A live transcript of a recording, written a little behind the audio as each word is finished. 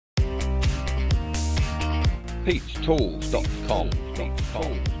peachstools.com.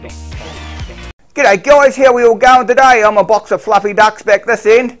 G'day guys, how we all going today? I'm a box of fluffy ducks back this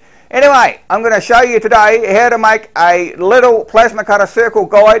end. Anyway, I'm going to show you today how to make a little plasma cutter circle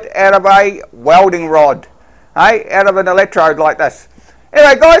guide out of a welding rod. Hey, out of an electrode like this.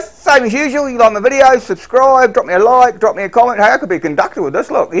 Anyway guys, same as usual, you like my videos, subscribe, drop me a like, drop me a comment. Hey, I could be a conductor with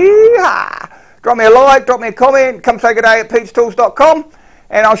this, look. Yeehaw! Drop me a like, drop me a comment, come say good day at peachstools.com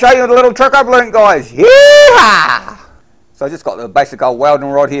and I'll show you the little trick I've learned, guys. Yeehaw! So I just got the basic old welding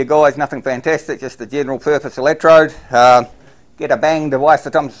rod here, guys, nothing fantastic, just a general purpose electrode. Get a bang device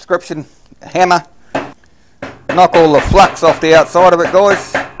that's on the description, a hammer, knock all the flux off the outside of it,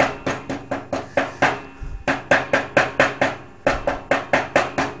 guys.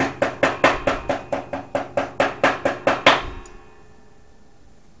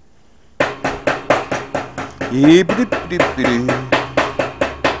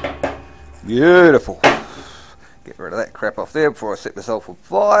 Beautiful. Get rid of that crap off there before I set myself on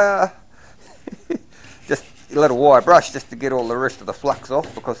fire. Just a little wire brush just to get all the rest of the flux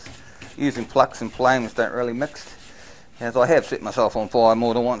off, because using flux and flames don't really mix, as I have set myself on fire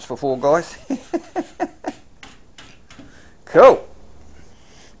more than once before, guys. Cool.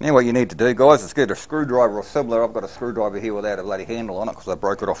 Now what you need to do, guys, is get a screwdriver or similar. I've got a screwdriver here without a bloody handle on it because I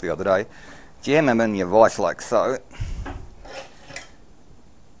broke it off the other day. Jam them in your vise like so.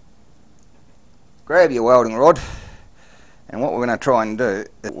 Grab your welding rod, and what we're going to try and do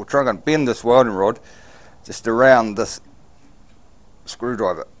is we'll try and bend this welding rod just around this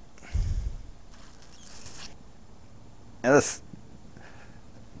screwdriver. Now this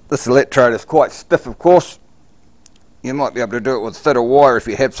electrode is quite stiff, of course. You might be able to do it with thinner wire if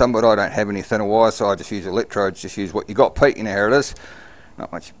you have some, but I don't have any thinner wire, so I just use electrodes. Just use what you got, Pete. You know how it is.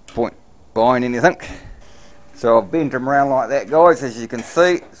 Not much point buying anything. So I've bent them around like that, guys, as you can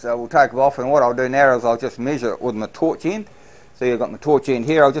see. So we'll take them off, and what I'll do now is I'll just measure it with my torch end. So you've got my torch end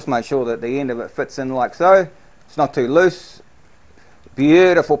here. I'll just make sure that the end of it fits in like so. It's not too loose.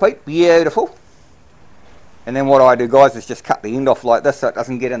 Beautiful, Pete, beautiful. And then what I do, guys, is just cut the end off like this so it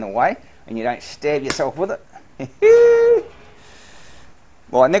doesn't get in the way and you don't stab yourself with it.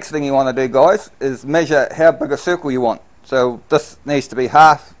 Right, next thing you want to do, guys, is measure how big a circle you want. So this needs to be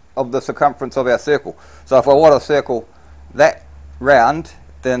half of the circumference of our circle. So if I want to circle that round,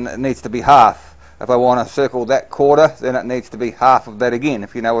 then it needs to be half. If I want to circle that quarter, then it needs to be half of that again,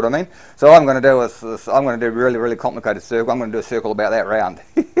 if you know what I mean. So what I'm going to do is I'm going to do a really, really complicated circle. I'm going to do a circle about that round.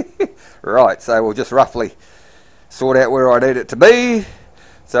 Right, so we'll just roughly sort out where I need it to be.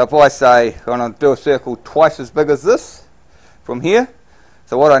 So if I say I'm going to do a circle twice as big as this from here,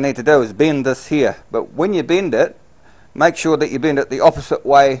 so what I need to do is bend this here. But when you bend it, make sure that you bend it the opposite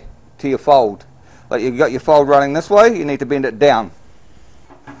way to your fold. Like you've got your fold running this way, you need to bend it down.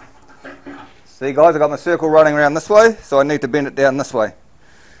 See guys, I've got my circle running around this way, so I need to bend it down this way.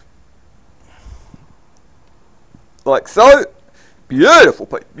 Like so. Beautiful,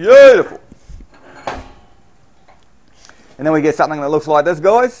 Pete, beautiful. And then we get something that looks like this,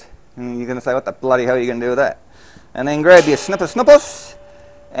 guys. And you're going to say, what the bloody hell are you going to do with that? And then grab your snippers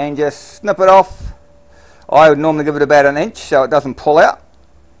and just snip it off. I would normally give it about an inch so it doesn't pull out.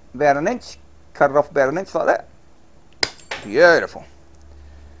 About an inch. Cut it off about an inch like that. Beautiful.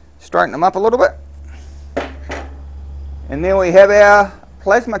 Straighten them up a little bit. And then we have our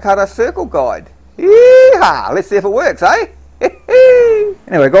plasma cutter circle guide. Yeehaw! Let's see if it works, eh?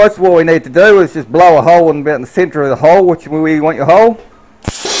 Anyway guys, what we need to do is just blow a hole in about in the centre of the hole, which where you want your hole.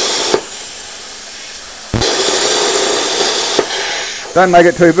 Don't make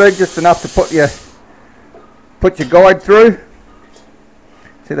it too big, just enough to put your guide through.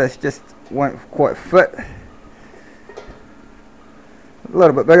 See, that's just won't quite fit. A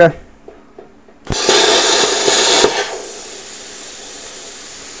little bit bigger.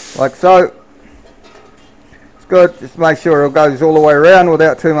 Like so. It's good, just make sure it goes all the way around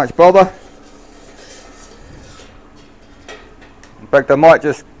without too much bother. In fact, I might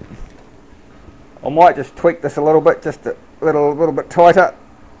just tweak this a little bit, just a little bit tighter.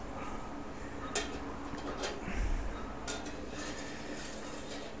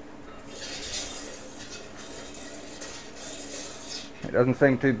 It doesn't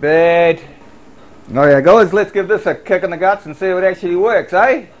seem too bad. Oh yeah guys, let's give this a kick in the guts and see if it actually works,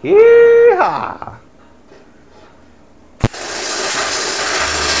 eh? Yeehaw!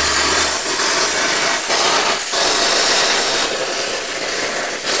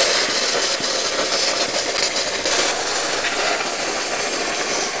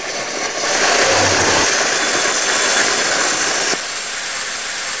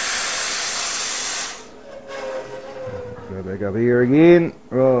 Go back up here again.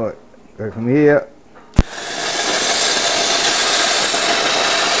 Right, go from here.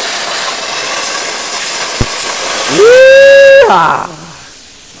 Yeehaw!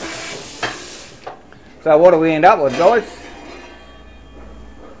 So what do we end up with, guys?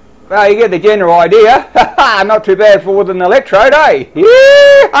 Well, you get the general idea. Not too bad for an electrode, eh?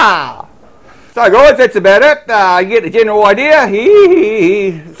 Yeehaw! So guys, that's about it. You get the general idea.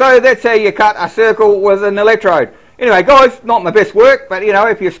 So that's how you cut a circle with an electrode. Anyway guys, not my best work, but you know,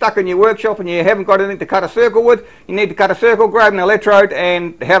 if you're stuck in your workshop and you haven't got anything to cut a circle with, you need to cut a circle, grab an electrode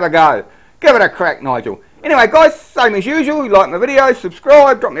and have a go. Give it a crack, Nigel. Anyway guys, same as usual, you like my videos,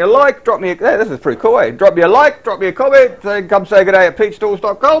 subscribe, drop me a like, drop me a... this is pretty cool, eh? Drop me a like, drop me a comment, come say good day at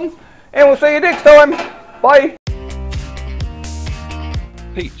peachstools.com, and we'll see you next time. Bye.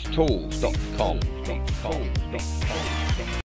 peachtools.com